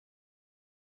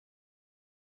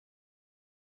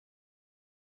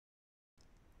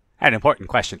An important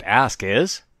question to ask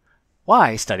is,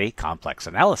 why study complex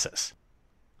analysis?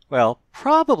 Well,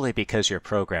 probably because your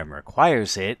program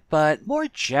requires it, but more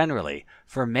generally,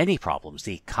 for many problems,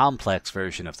 the complex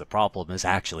version of the problem is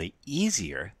actually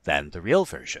easier than the real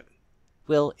version.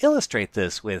 We'll illustrate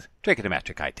this with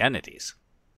trigonometric identities.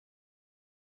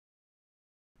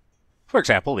 For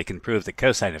example, we can prove that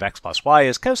cosine of x plus y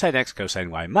is cosine x cosine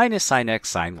y minus sine x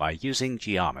sine y using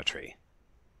geometry.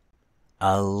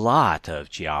 A lot of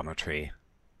geometry,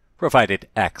 provided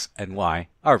x and y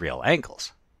are real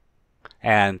angles,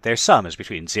 and their sum is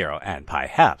between 0 and pi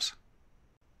halves.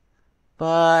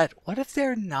 But what if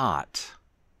they're not?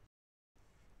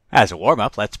 As a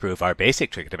warm-up, let's prove our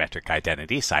basic trigonometric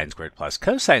identity sine squared plus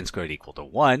cosine squared equal to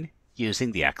 1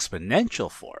 using the exponential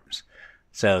forms.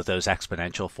 So those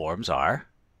exponential forms are,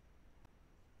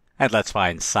 and let's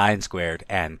find sine squared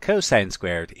and cosine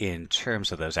squared in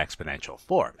terms of those exponential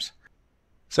forms.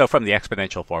 So from the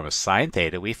exponential form of sine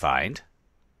theta we find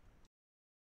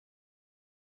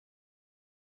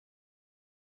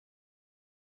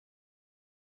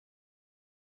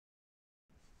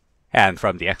and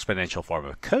from the exponential form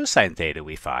of cosine theta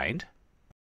we find.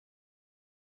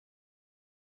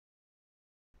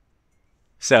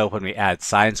 So when we add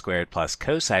sine squared plus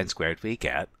cosine squared we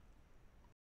get.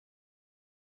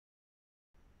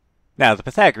 Now the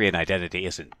Pythagorean identity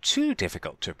isn't too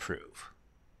difficult to prove,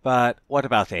 but what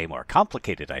about a more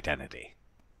complicated identity?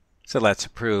 So let's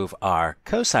prove our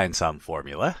cosine sum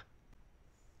formula.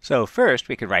 So first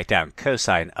we can write down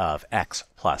cosine of x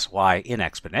plus y in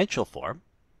exponential form.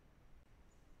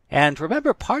 And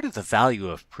remember, part of the value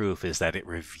of proof is that it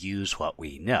reviews what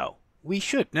we know. We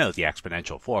should know the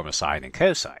exponential form of sine and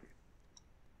cosine.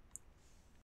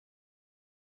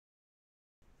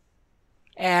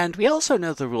 And we also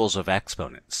know the rules of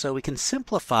exponents, so we can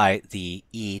simplify the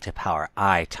e to power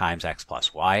I times x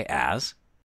plus y as,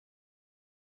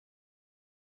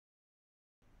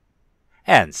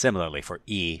 and similarly for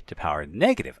e to power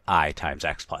negative I times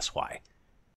x plus y.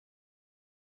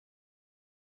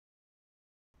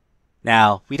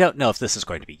 Now, we don't know if this is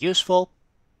going to be useful,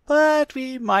 but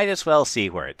we might as well see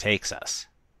where it takes us.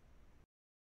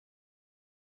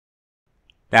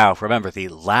 Now, remember, the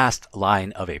last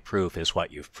line of a proof is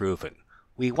what you've proven.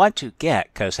 We want to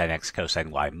get cosine x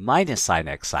cosine y minus sine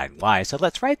x sine y, so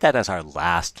let's write that as our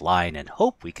last line and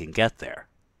hope we can get there.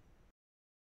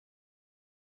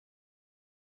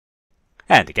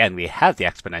 And again, we have the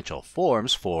exponential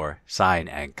forms for sine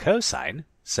and cosine,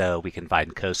 so we can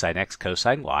find cosine x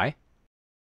cosine y.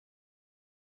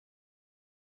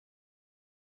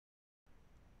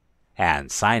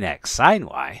 And sine x sine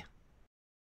y.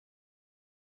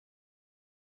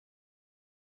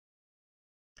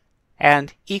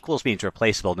 And equals means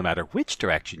replaceable no matter which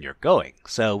direction you're going,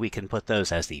 so we can put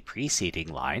those as the preceding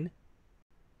line.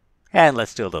 And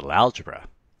let's do a little algebra.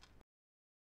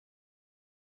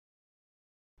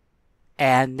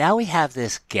 And now we have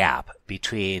this gap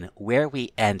between where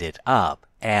we ended up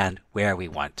and where we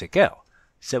want to go.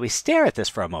 So we stare at this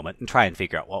for a moment and try and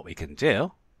figure out what we can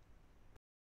do.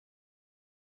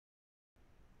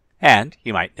 And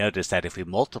you might notice that if we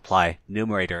multiply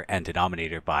numerator and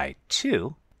denominator by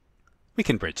 2, we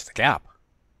can bridge the gap.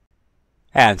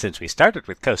 And since we started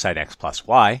with cosine x plus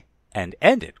y and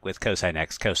ended with cosine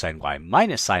x cosine y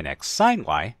minus sine x sine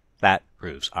y, that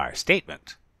proves our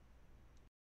statement.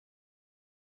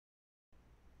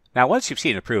 Now, once you've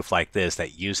seen a proof like this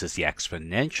that uses the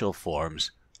exponential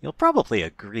forms, you'll probably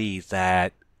agree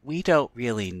that we don't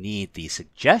really need the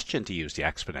suggestion to use the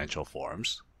exponential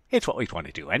forms. It's what we'd want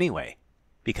to do anyway,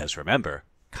 because remember,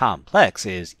 complex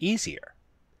is easier.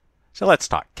 So let's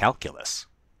talk calculus.